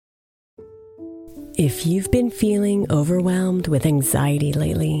If you've been feeling overwhelmed with anxiety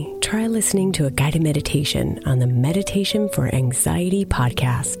lately, try listening to a guided meditation on the Meditation for Anxiety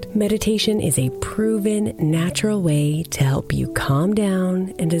podcast. Meditation is a proven, natural way to help you calm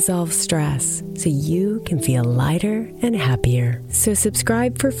down and dissolve stress so you can feel lighter and happier. So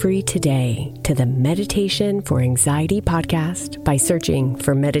subscribe for free today to the Meditation for Anxiety podcast by searching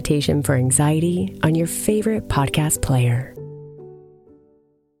for Meditation for Anxiety on your favorite podcast player.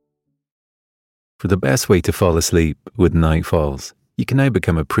 For the best way to fall asleep with Nightfalls, you can now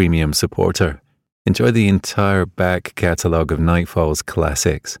become a premium supporter. Enjoy the entire back catalogue of Nightfalls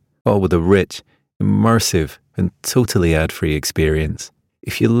classics, all with a rich, immersive, and totally ad-free experience.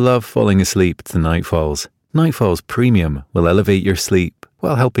 If you love falling asleep to Nightfalls, Nightfalls Premium will elevate your sleep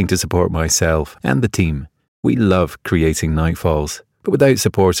while helping to support myself and the team. We love creating Nightfalls, but without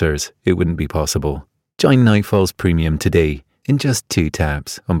supporters, it wouldn't be possible. Join Nightfalls Premium today in just 2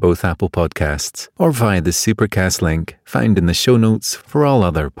 taps on both Apple Podcasts or via the Supercast link found in the show notes for all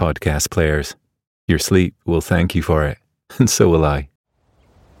other podcast players. Your sleep will thank you for it, and so will I.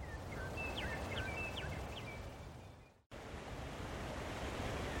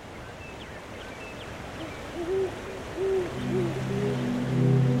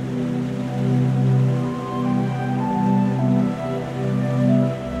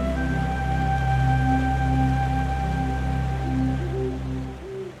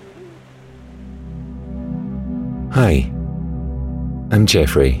 Hi, I'm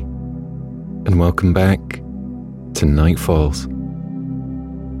Jeffrey, and welcome back to Nightfalls.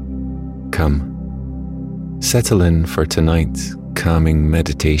 Come, settle in for tonight's calming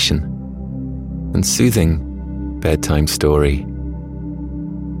meditation and soothing bedtime story.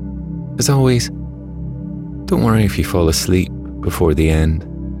 As always, don't worry if you fall asleep before the end.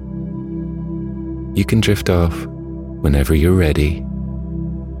 You can drift off whenever you're ready.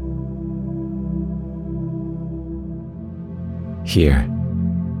 Here,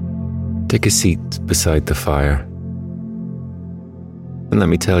 take a seat beside the fire, and let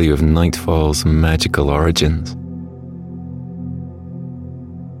me tell you of Nightfall's magical origins.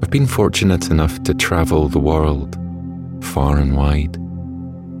 I've been fortunate enough to travel the world, far and wide.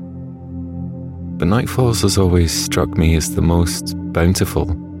 But Nightfalls has always struck me as the most bountiful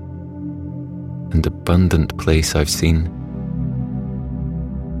and abundant place I've seen.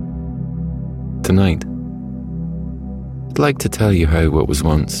 Tonight, I'd like to tell you how what was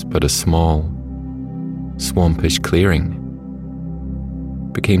once but a small, swampish clearing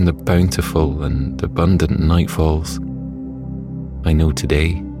became the bountiful and abundant Nightfalls I know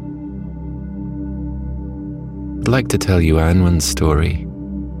today. I'd like to tell you Anwen's story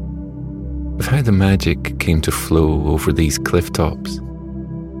of how the magic came to flow over these cliff tops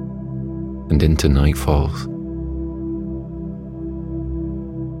and into Nightfalls.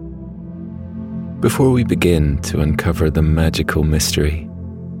 Before we begin to uncover the magical mystery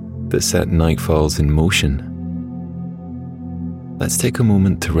that set Nightfalls in motion, let's take a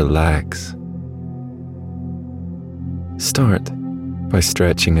moment to relax. Start by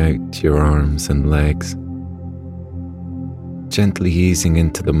stretching out your arms and legs, gently easing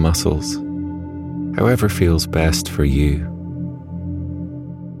into the muscles, however feels best for you.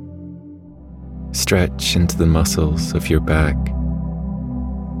 Stretch into the muscles of your back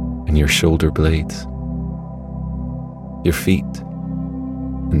and your shoulder blades, your feet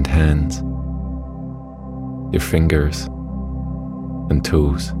and hands, your fingers and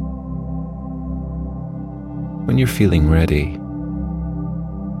toes. When you're feeling ready,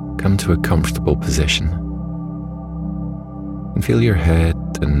 come to a comfortable position and feel your head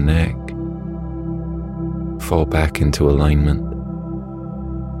and neck fall back into alignment.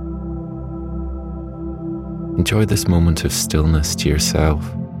 Enjoy this moment of stillness to yourself.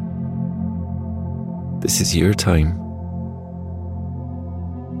 This is your time.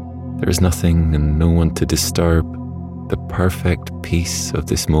 There is nothing and no one to disturb the perfect peace of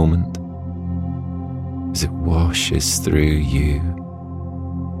this moment as it washes through you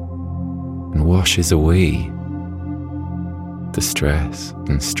and washes away the stress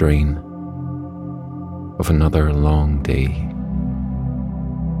and strain of another long day.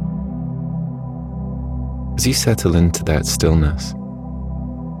 As you settle into that stillness,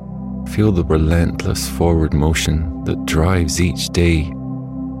 feel the relentless forward motion that drives each day,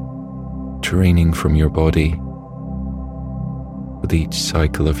 draining from your body with each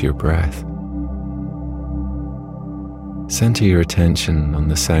cycle of your breath. Center your attention on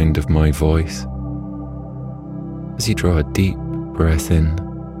the sound of my voice as you draw a deep breath in,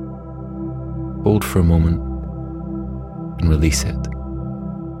 hold for a moment, and release it,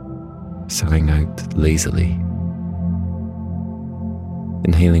 sighing out lazily.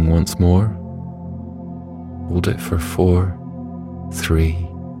 Inhaling once more Hold it for 4, 3,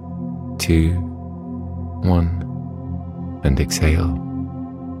 2, 1, and exhale.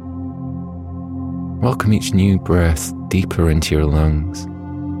 Welcome each new breath deeper into your lungs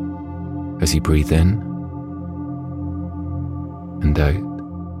as you breathe in and out.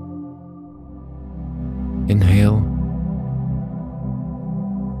 Inhale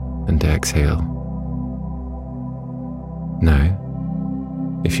and exhale. Now,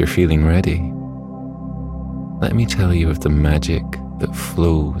 if you're feeling ready, let me tell you of the magic that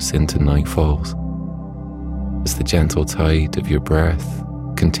flows into nightfalls as the gentle tide of your breath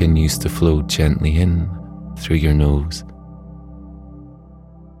continues to flow gently in through your nose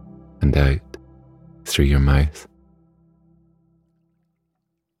and out through your mouth.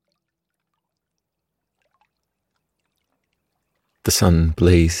 The sun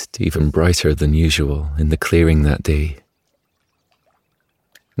blazed even brighter than usual in the clearing that day,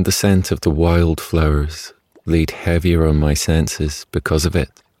 and the scent of the wildflowers laid heavier on my senses because of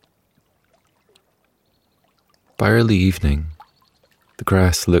it. By early evening, the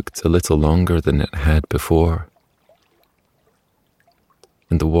grass looked a little longer than it had before,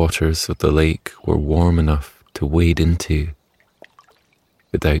 and the waters of the lake were warm enough to wade into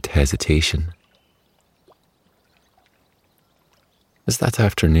without hesitation. As that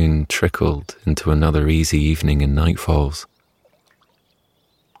afternoon trickled into another easy evening in Nightfalls,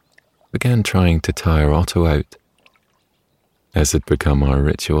 I began trying to tire Otto out, as had become our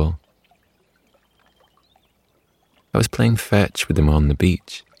ritual. I was playing fetch with him on the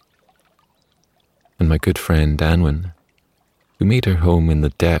beach, and my good friend Anwen, who made her home in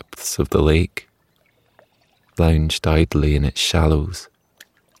the depths of the lake, lounged idly in its shallows,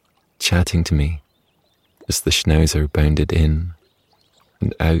 chatting to me as the schnauzer bounded in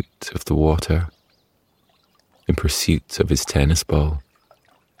and out of the water in pursuit of his tennis ball.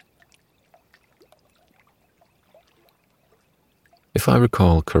 If I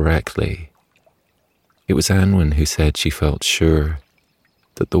recall correctly, it was Anwen who said she felt sure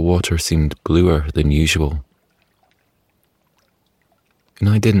that the water seemed bluer than usual. And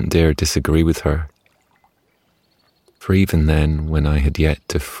I didn't dare disagree with her, for even then, when I had yet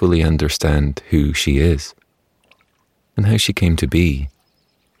to fully understand who she is and how she came to be,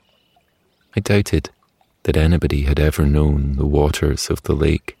 I doubted that anybody had ever known the waters of the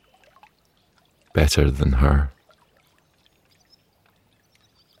lake better than her.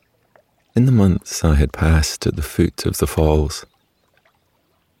 In the months I had passed at the foot of the falls,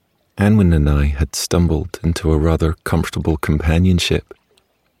 Anwen and I had stumbled into a rather comfortable companionship,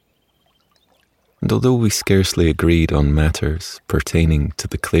 and although we scarcely agreed on matters pertaining to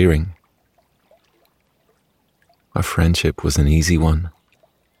the clearing, our friendship was an easy one.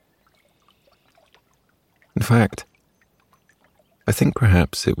 In fact, I think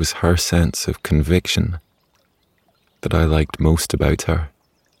perhaps it was her sense of conviction that I liked most about her.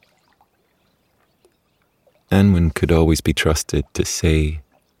 Anwen could always be trusted to say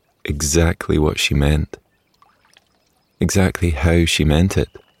exactly what she meant, exactly how she meant it.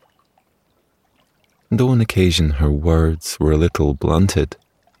 And though on occasion her words were a little blunted,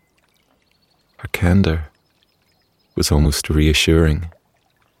 her candour was almost reassuring.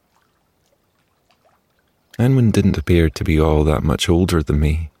 Anwen didn't appear to be all that much older than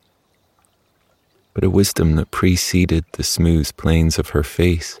me, but a wisdom that preceded the smooth planes of her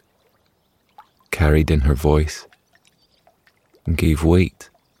face carried in her voice and gave weight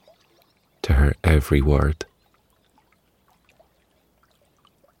to her every word.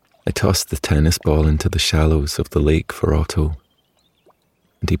 I tossed the tennis ball into the shallows of the lake for Otto,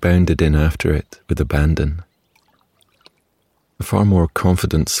 and he bounded in after it with abandon. A far more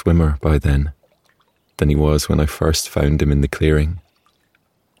confident swimmer by then than he was when I first found him in the clearing.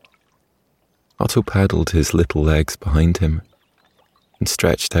 Otto paddled his little legs behind him and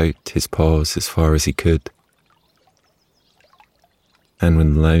stretched out his paws as far as he could.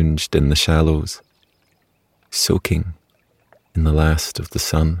 Anwen lounged in the shallows, soaking in the last of the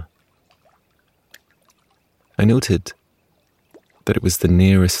sun. I noted that it was the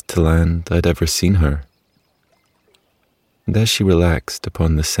nearest to land I'd ever seen her, and as she relaxed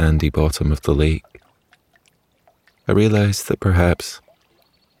upon the sandy bottom of the lake, I realized that perhaps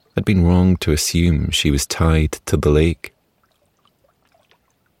I'd been wrong to assume she was tied to the lake.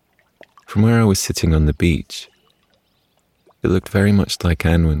 From where I was sitting on the beach, it looked very much like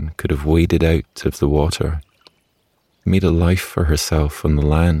Anwen could have waded out of the water, made a life for herself on the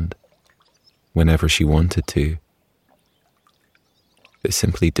land whenever she wanted to. It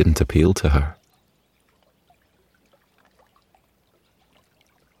simply didn't appeal to her.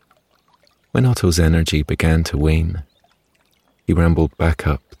 When Otto's energy began to wane, he rambled back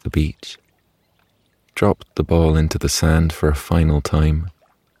up the beach, dropped the ball into the sand for a final time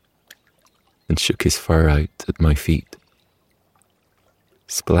and shook his fur out at my feet,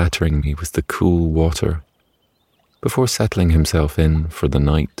 splattering me with the cool water before settling himself in for the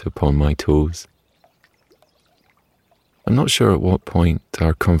night upon my toes. I'm not sure at what point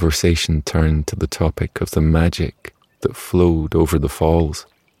our conversation turned to the topic of the magic that flowed over the falls,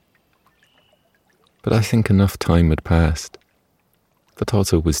 but I think enough time had passed that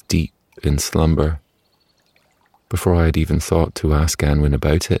Otto was deep in slumber before I had even thought to ask Anwen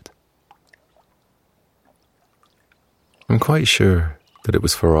about it. I'm quite sure that it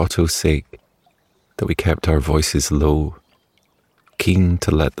was for Otto's sake that we kept our voices low, keen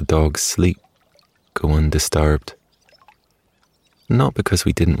to let the dogs sleep, go undisturbed. Not because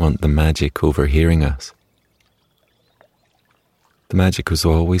we didn't want the magic overhearing us. The magic was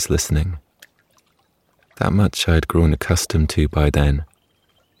always listening. That much I had grown accustomed to by then.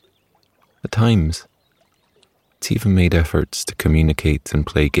 At times, it even made efforts to communicate and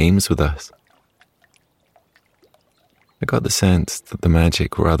play games with us. I got the sense that the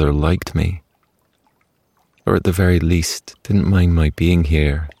magic rather liked me, or at the very least didn't mind my being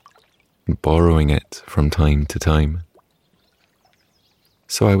here and borrowing it from time to time.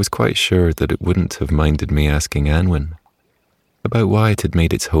 So I was quite sure that it wouldn't have minded me asking Anwen about why it had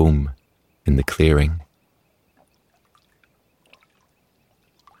made its home in the clearing.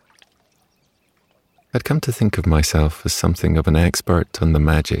 I'd come to think of myself as something of an expert on the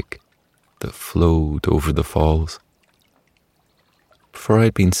magic that flowed over the falls, for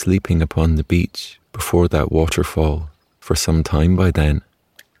I'd been sleeping upon the beach before that waterfall for some time by then.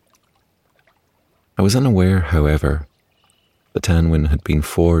 I was unaware, however, that Anwen had been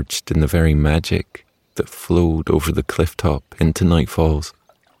forged in the very magic that flowed over the cliff top into Nightfalls,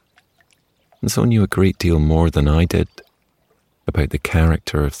 and so knew a great deal more than I did about the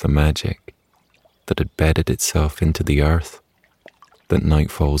character of the magic that had bedded itself into the earth that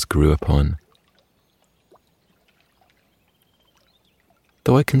Nightfalls grew upon.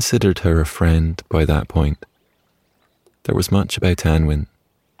 Though I considered her a friend by that point, there was much about Anwen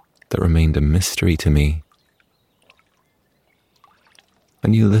that remained a mystery to me. I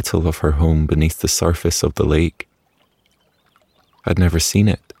knew little of her home beneath the surface of the lake. I'd never seen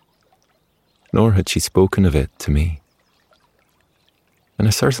it, nor had she spoken of it to me. And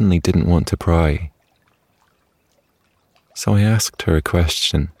I certainly didn't want to pry. So I asked her a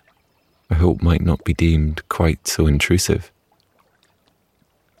question I hope might not be deemed quite so intrusive.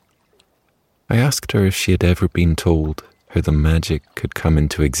 I asked her if she had ever been told how the magic had come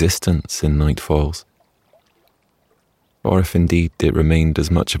into existence in Nightfalls, or if indeed it remained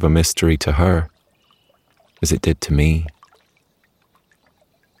as much of a mystery to her as it did to me.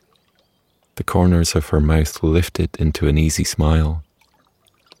 The corners of her mouth lifted into an easy smile,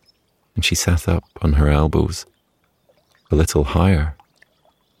 and she sat up on her elbows, a little higher,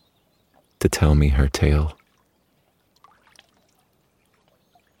 to tell me her tale.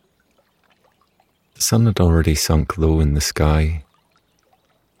 The sun had already sunk low in the sky,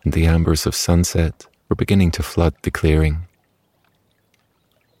 and the ambers of sunset were beginning to flood the clearing.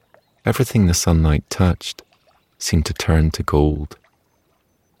 Everything the sunlight touched seemed to turn to gold,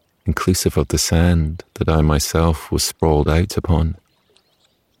 inclusive of the sand that I myself was sprawled out upon.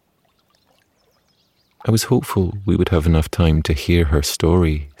 I was hopeful we would have enough time to hear her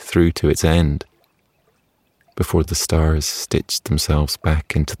story through to its end before the stars stitched themselves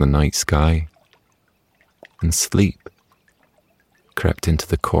back into the night sky and sleep crept into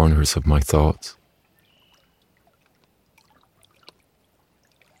the corners of my thoughts.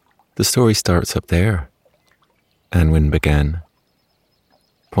 The story starts up there, Anwen began,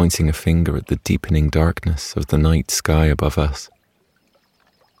 pointing a finger at the deepening darkness of the night sky above us.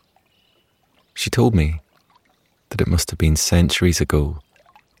 She told me that it must have been centuries ago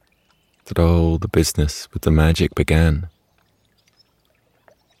that all the business with the magic began,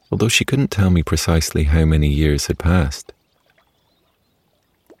 although she couldn't tell me precisely how many years had passed.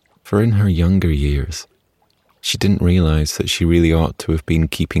 For in her younger years, she didn't realize that she really ought to have been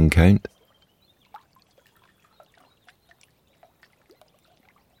keeping count.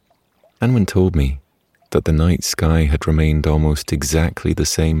 Anwen told me that the night sky had remained almost exactly the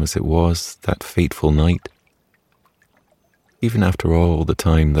same as it was that fateful night, even after all the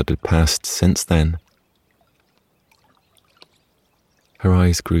time that had passed since then. Her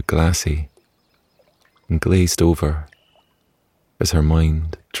eyes grew glassy and glazed over as her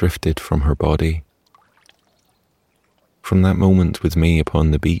mind drifted from her body. From that moment with me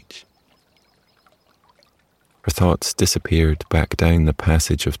upon the beach, her thoughts disappeared back down the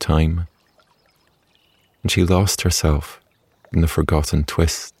passage of time, and she lost herself in the forgotten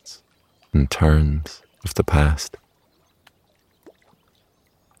twists and turns of the past.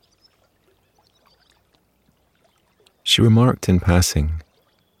 She remarked in passing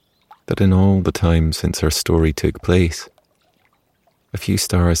that in all the time since her story took place, a few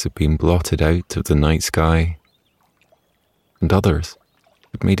stars had been blotted out of the night sky, and others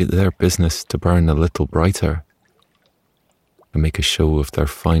had made it their business to burn a little brighter and make a show of their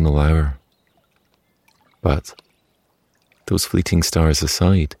final hour. But, those fleeting stars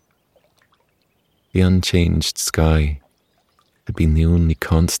aside, the unchanged sky had been the only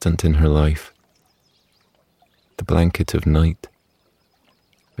constant in her life. The blanket of night,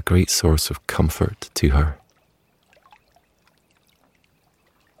 a great source of comfort to her.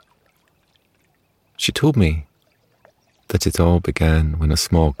 She told me that it all began when a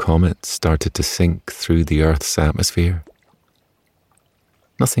small comet started to sink through the Earth's atmosphere.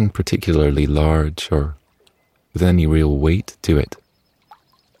 Nothing particularly large or with any real weight to it.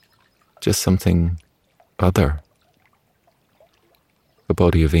 Just something other. A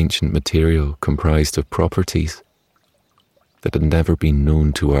body of ancient material comprised of properties that had never been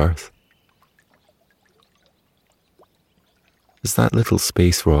known to Earth. As that little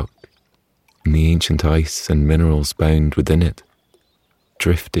space rock and the ancient ice and minerals bound within it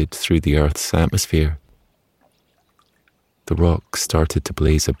drifted through the Earth's atmosphere, the rock started to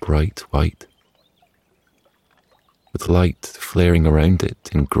blaze a bright white, with light flaring around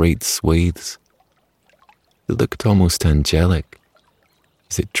it in great swathes. It looked almost angelic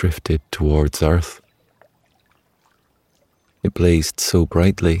as it drifted towards Earth. It blazed so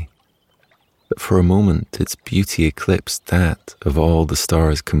brightly that for a moment its beauty eclipsed that of all the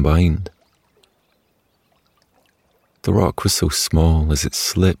stars combined. The rock was so small as it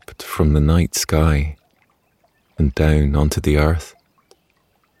slipped from the night sky and down onto the Earth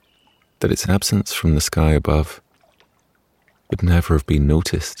that its absence from the sky above would never have been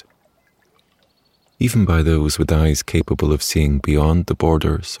noticed, even by those with eyes capable of seeing beyond the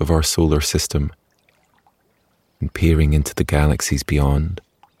borders of our solar system and peering into the galaxies beyond.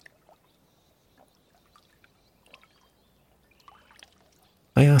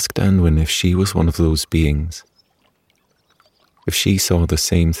 I asked Anwin if she was one of those beings, if she saw the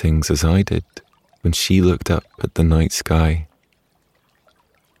same things as I did when she looked up at the night sky,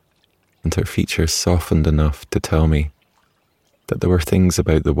 and her features softened enough to tell me that there were things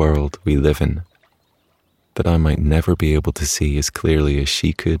about the world we live in that I might never be able to see as clearly as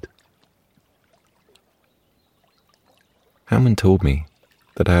she could. Hammond told me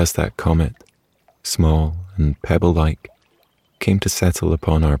that as that comet, small and pebble-like, came to settle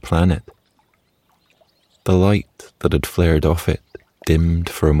upon our planet, the light that had flared off it dimmed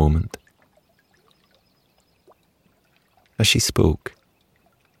for a moment. As she spoke,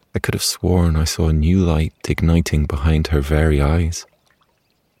 I could have sworn I saw a new light igniting behind her very eyes,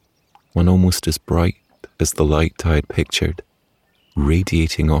 one almost as bright as the light I had pictured,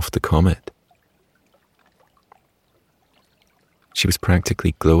 radiating off the comet. She was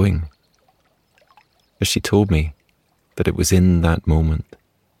practically glowing, as she told me that it was in that moment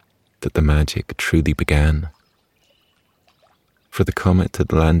that the magic truly began. For the comet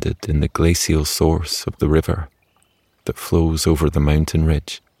had landed in the glacial source of the river that flows over the mountain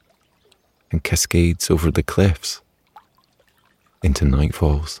ridge and cascades over the cliffs into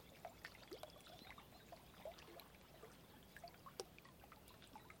nightfalls.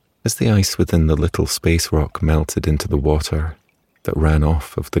 As the ice within the little space rock melted into the water that ran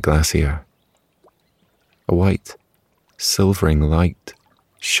off of the glacier, a white, silvering light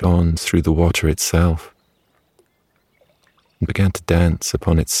shone through the water itself and began to dance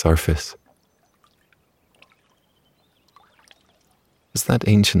upon its surface. As that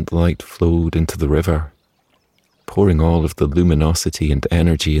ancient light flowed into the river, pouring all of the luminosity and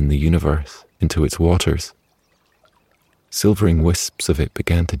energy in the universe into its waters, silvering wisps of it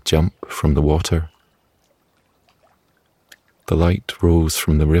began to jump from the water. The light rose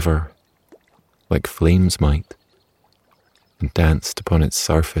from the river like flames might and danced upon its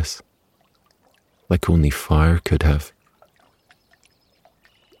surface like only fire could have.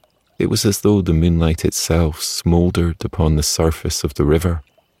 It was as though the moonlight itself smouldered upon the surface of the river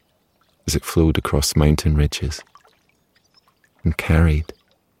as it flowed across mountain ridges and carried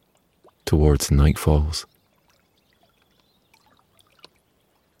towards nightfalls.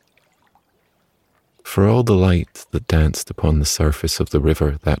 For all the light that danced upon the surface of the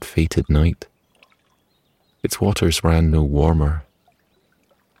river that fated night, its waters ran no warmer.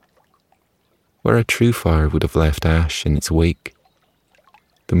 Where a true fire would have left ash in its wake,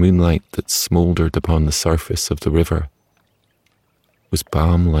 the moonlight that smouldered upon the surface of the river was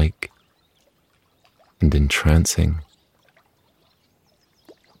balm-like and entrancing.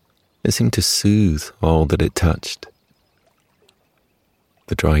 It seemed to soothe all that it touched.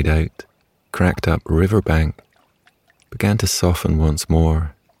 The dried out, cracked up riverbank began to soften once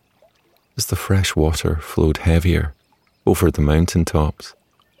more as the fresh water flowed heavier over the mountain tops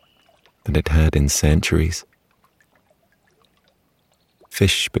than it had in centuries.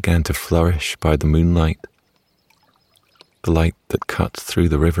 Fish began to flourish by the moonlight, the light that cut through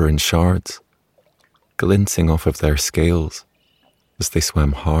the river in shards, glinting off of their scales as they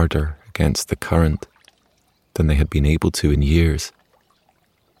swam harder against the current than they had been able to in years.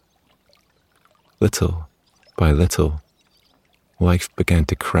 Little by little, life began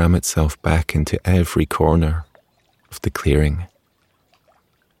to cram itself back into every corner of the clearing.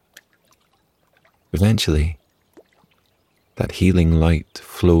 Eventually, that healing light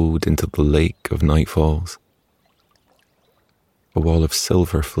flowed into the lake of nightfalls, a wall of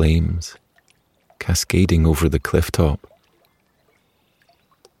silver flames cascading over the cliff top.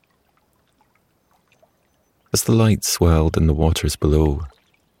 As the light swelled in the waters below,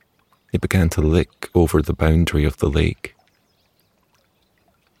 it began to lick over the boundary of the lake.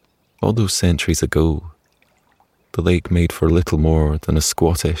 All those centuries ago, the lake made for little more than a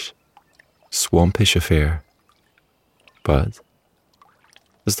squattish, swampish affair. But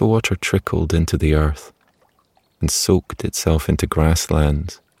as the water trickled into the earth and soaked itself into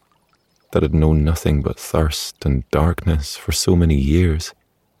grasslands that had known nothing but thirst and darkness for so many years,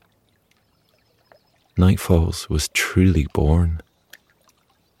 Nightfalls was truly born.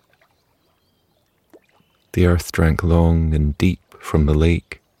 The earth drank long and deep from the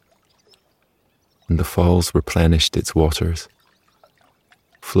lake, and the falls replenished its waters,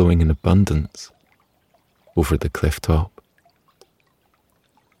 flowing in abundance over the cliff top.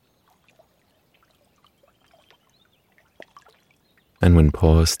 Anwen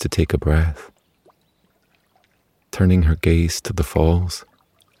paused to take a breath, turning her gaze to the falls.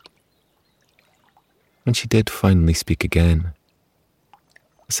 When she did finally speak again,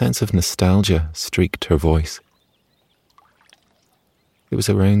 a sense of nostalgia streaked her voice. It was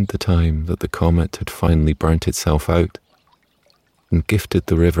around the time that the comet had finally burnt itself out and gifted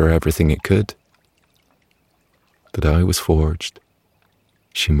the river everything it could that I was forged,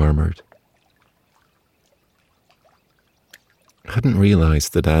 she murmured. I hadn't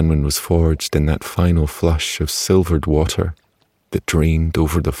realized that Anwen was forged in that final flush of silvered water that drained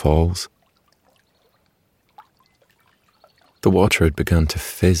over the falls. The water had begun to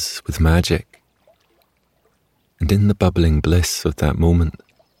fizz with magic, and in the bubbling bliss of that moment,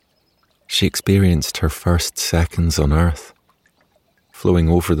 she experienced her first seconds on earth, flowing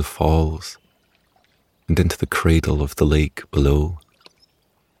over the falls and into the cradle of the lake below.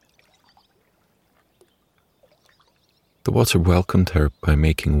 The water welcomed her by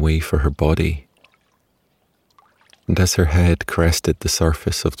making way for her body, and as her head crested the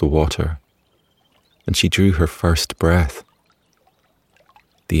surface of the water and she drew her first breath,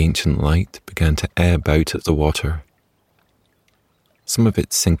 the ancient light began to ebb out at the water, some of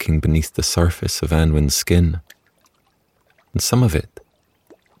it sinking beneath the surface of Anwen's skin, and some of it,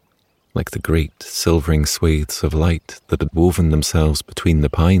 like the great silvering swathes of light that had woven themselves between the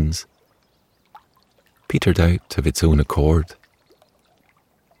pines, petered out of its own accord.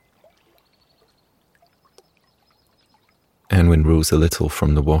 Anwen rose a little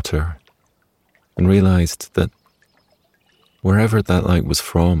from the water and realized that wherever that light was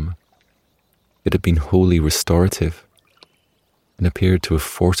from, it had been wholly restorative and appeared to have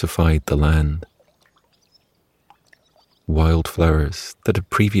fortified the land. Wildflowers that had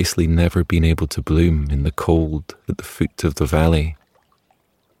previously never been able to bloom in the cold at the foot of the valley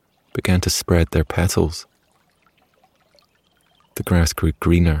began to spread their petals. The grass grew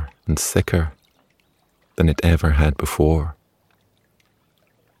greener and thicker than it ever had before,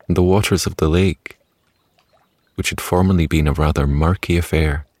 and the waters of the lake, which had formerly been a rather murky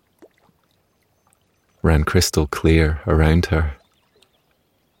affair, ran crystal clear around her.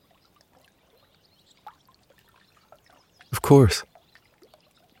 Of course,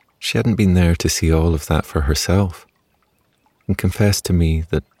 she hadn't been there to see all of that for herself, and confessed to me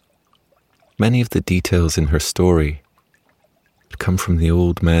that many of the details in her story had come from the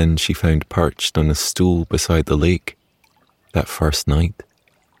old man she found perched on a stool beside the lake that first night,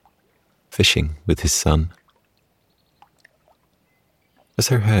 fishing with his son. As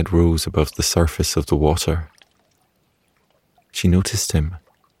her head rose above the surface of the water, she noticed him,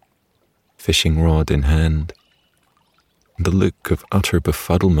 fishing rod in hand, and the look of utter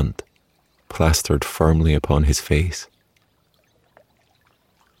befuddlement plastered firmly upon his face.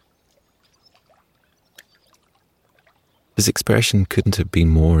 His expression couldn't have been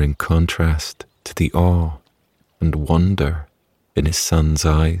more in contrast to the awe and wonder in his son's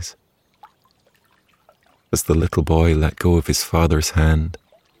eyes as the little boy let go of his father's hand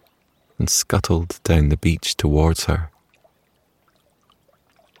and scuttled down the beach towards her.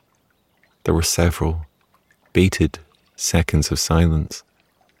 There were several bated seconds of silence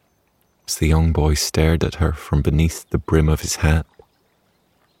as the young boy stared at her from beneath the brim of his hat.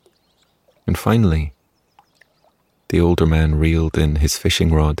 And finally, the older man reeled in his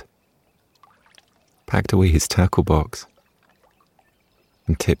fishing rod, packed away his tackle box,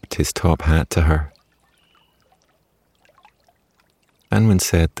 and tipped his top hat to her. Anwen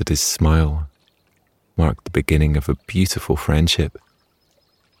said that his smile marked the beginning of a beautiful friendship,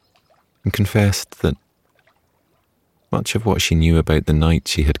 and confessed that much of what she knew about the night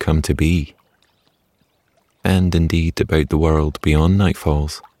she had come to be, and indeed about the world beyond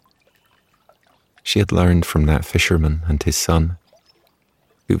nightfalls, she had learned from that fisherman and his son,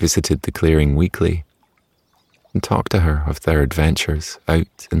 who visited the clearing weekly and talked to her of their adventures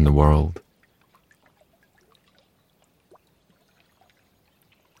out in the world.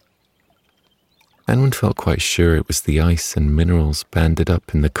 Anwen felt quite sure it was the ice and minerals banded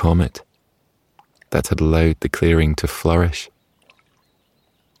up in the comet that had allowed the clearing to flourish.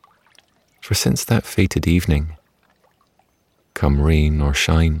 For since that fated evening, come rain or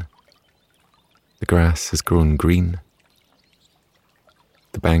shine, the grass has grown green.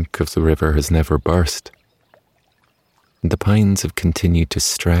 The bank of the river has never burst, and the pines have continued to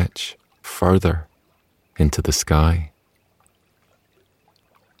stretch further into the sky.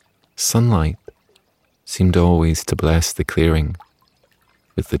 Sunlight seemed always to bless the clearing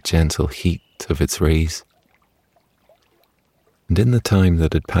with the gentle heat of its rays. And in the time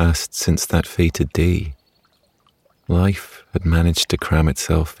that had passed since that fated day, life had managed to cram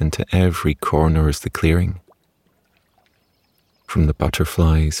itself into every corner of the clearing. From the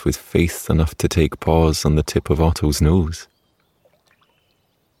butterflies with faith enough to take pause on the tip of Otto's nose,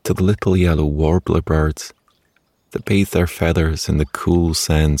 to the little yellow warbler birds that bathe their feathers in the cool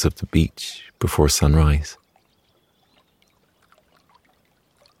sands of the beach before sunrise.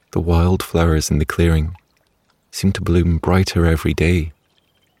 The wildflowers in the clearing seemed to bloom brighter every day,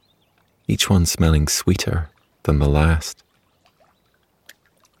 each one smelling sweeter than the last.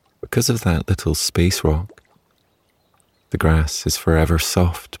 Because of that little space rock, the grass is forever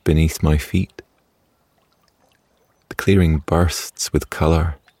soft beneath my feet. The clearing bursts with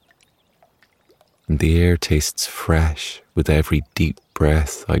colour, and the air tastes fresh with every deep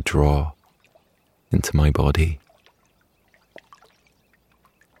breath I draw into my body.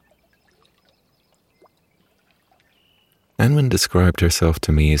 Anwen described herself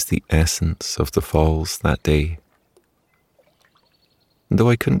to me as the essence of the falls that day. And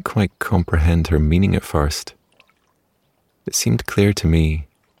though I couldn't quite comprehend her meaning at first, it seemed clear to me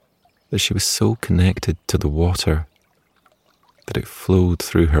that she was so connected to the water that it flowed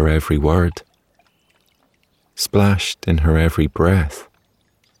through her every word, splashed in her every breath,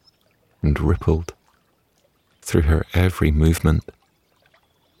 and rippled through her every movement.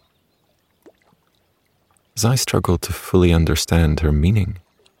 As I struggled to fully understand her meaning,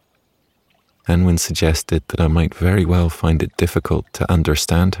 Anwen suggested that I might very well find it difficult to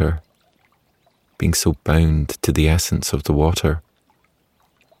understand her, being so bound to the essence of the water,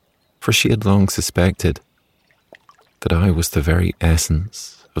 for she had long suspected that I was the very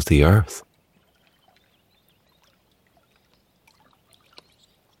essence of the earth.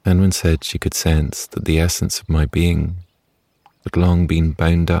 Anwen said she could sense that the essence of my being had long been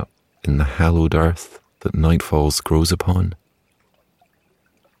bound up in the hallowed earth that Nightfalls grows upon,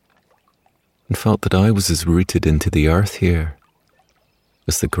 and felt that I was as rooted into the earth here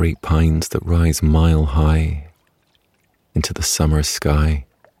as the great pines that rise mile high into the summer sky.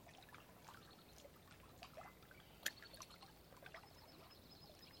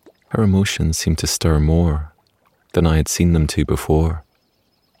 Her emotions seemed to stir more than I had seen them to before,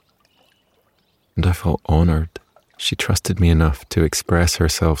 and I felt honoured she trusted me enough to express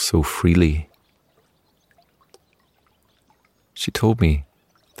herself so freely. She told me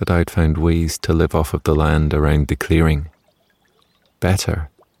that I had found ways to live off of the land around the clearing better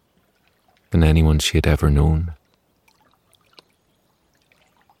than anyone she had ever known.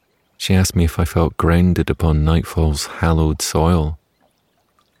 She asked me if I felt grounded upon Nightfall's hallowed soil,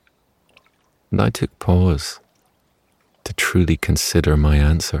 and I took pause to truly consider my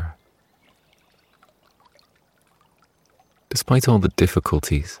answer. Despite all the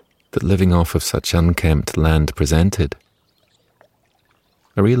difficulties that living off of such unkempt land presented,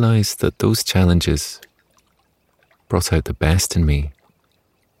 I realised that those challenges brought out the best in me.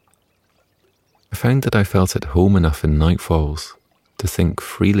 I found that I felt at home enough in Nightfalls to think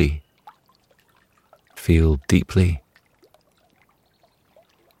freely, feel deeply,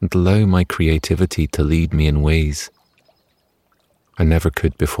 and allow my creativity to lead me in ways I never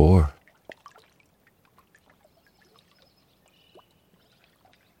could before.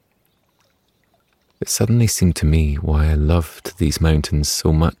 It suddenly seemed to me why I loved these mountains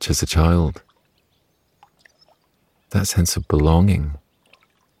so much as a child. That sense of belonging,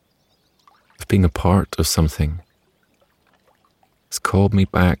 of being a part of something, has called me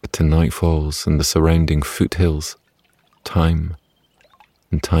back to nightfalls and the surrounding foothills, time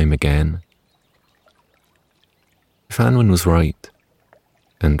and time again. If Anwen was right,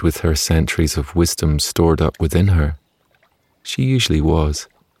 and with her centuries of wisdom stored up within her, she usually was,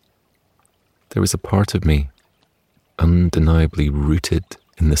 there was a part of me undeniably rooted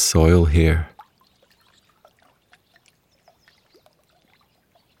in the soil here.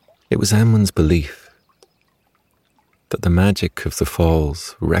 It was Anwen's belief that the magic of the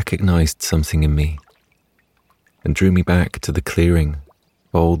falls recognized something in me and drew me back to the clearing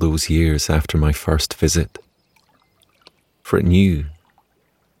all those years after my first visit, for it knew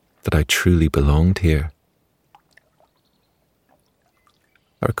that I truly belonged here.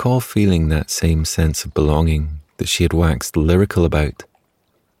 I recall feeling that same sense of belonging that she had waxed lyrical about,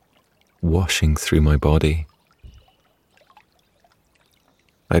 washing through my body.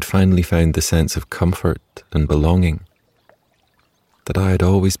 I had finally found the sense of comfort and belonging that I had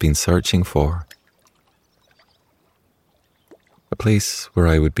always been searching for. A place where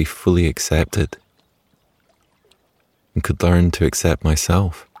I would be fully accepted and could learn to accept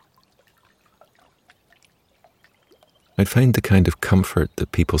myself. I'd found the kind of comfort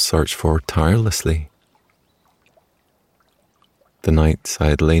that people search for tirelessly. The nights I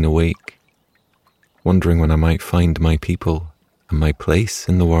had lain awake, wondering when I might find my people and my place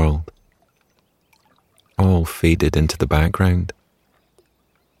in the world, all faded into the background.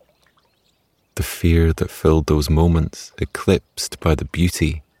 The fear that filled those moments eclipsed by the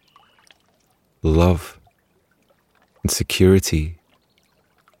beauty, love, and security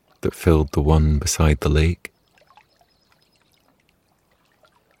that filled the one beside the lake.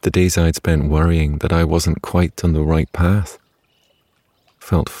 The days I'd spent worrying that I wasn't quite on the right path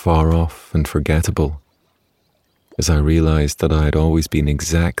felt far off and forgettable as I realized that I had always been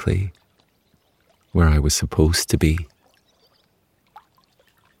exactly where I was supposed to be.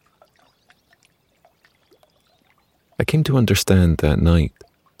 I came to understand that night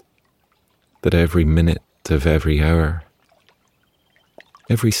that every minute of every hour,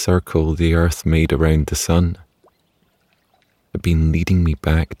 every circle the earth made around the sun, had been leading me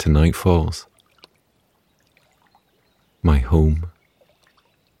back to nightfalls, my home.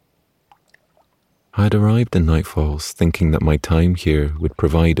 I had arrived in nightfalls thinking that my time here would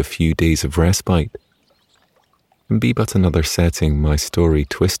provide a few days of respite and be but another setting my story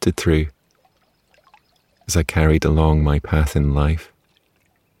twisted through as I carried along my path in life.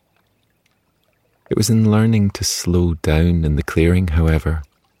 It was in learning to slow down in the clearing, however,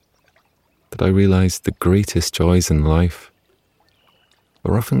 that I realized the greatest joys in life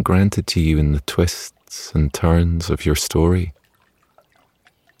are often granted to you in the twists and turns of your story,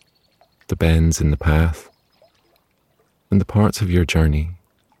 the bends in the path, and the parts of your journey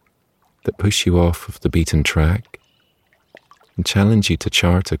that push you off of the beaten track and challenge you to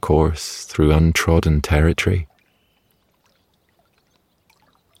chart a course through untrodden territory.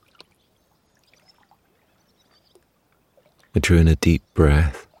 I drew in a deep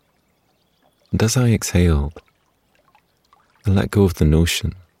breath, and as I exhaled, I let go of the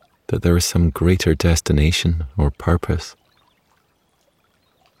notion that there is some greater destination or purpose.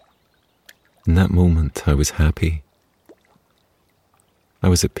 In that moment, I was happy. I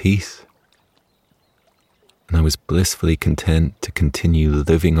was at peace. And I was blissfully content to continue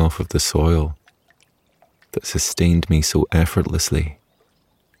living off of the soil that sustained me so effortlessly.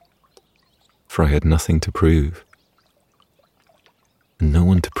 For I had nothing to prove, and no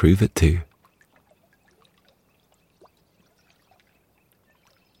one to prove it to.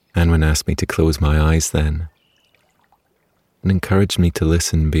 Anwen asked me to close my eyes then, and encouraged me to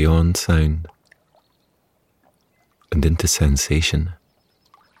listen beyond sound and into sensation.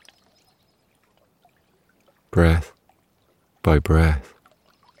 Breath by breath,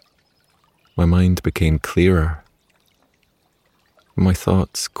 my mind became clearer, and my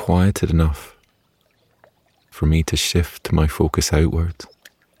thoughts quieted enough for me to shift my focus outwards,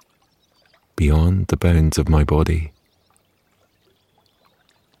 beyond the bounds of my body.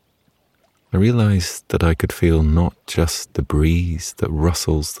 I realized that I could feel not just the breeze that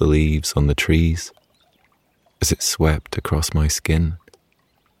rustles the leaves on the trees as it swept across my skin,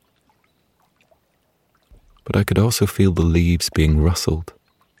 but I could also feel the leaves being rustled,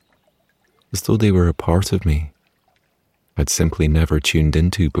 as though they were a part of me, I'd simply never tuned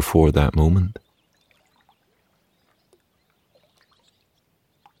into before that moment.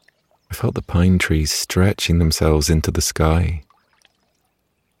 I felt the pine trees stretching themselves into the sky,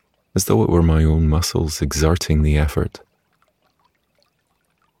 as though it were my own muscles exerting the effort.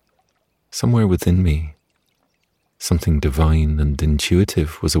 Somewhere within me, something divine and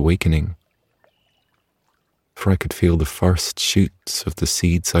intuitive was awakening, for I could feel the first shoots of the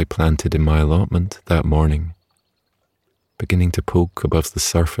seeds I planted in my allotment that morning beginning to poke above the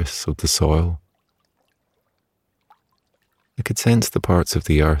surface of the soil. I could sense the parts of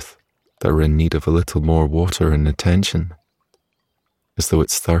the earth that were in need of a little more water and attention, as though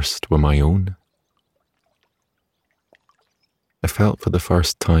its thirst were my own. I felt for the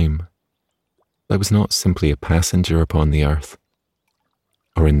first time that I was not simply a passenger upon the earth,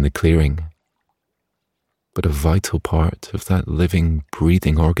 or in the clearing, but a vital part of that living,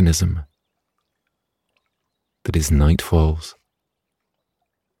 breathing organism that is Nightfalls.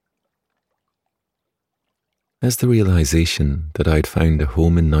 As the realization that I'd found a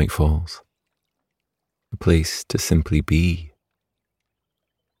home in Nightfalls, a place to simply be,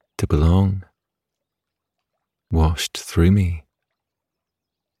 to belong, washed through me,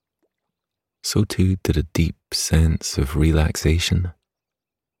 so too did a deep sense of relaxation.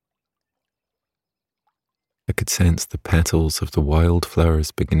 I could sense the petals of the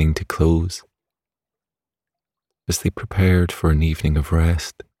wildflowers beginning to close as they prepared for an evening of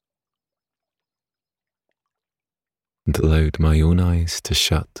rest, and allowed my own eyes to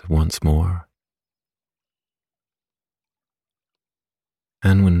shut once more.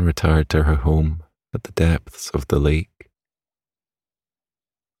 Anwen retired to her home at the depths of the lake.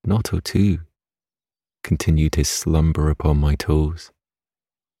 Otto, too, continued his slumber upon my toes,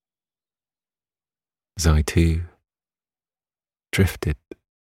 as I, too, drifted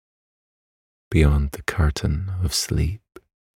beyond the curtain of sleep.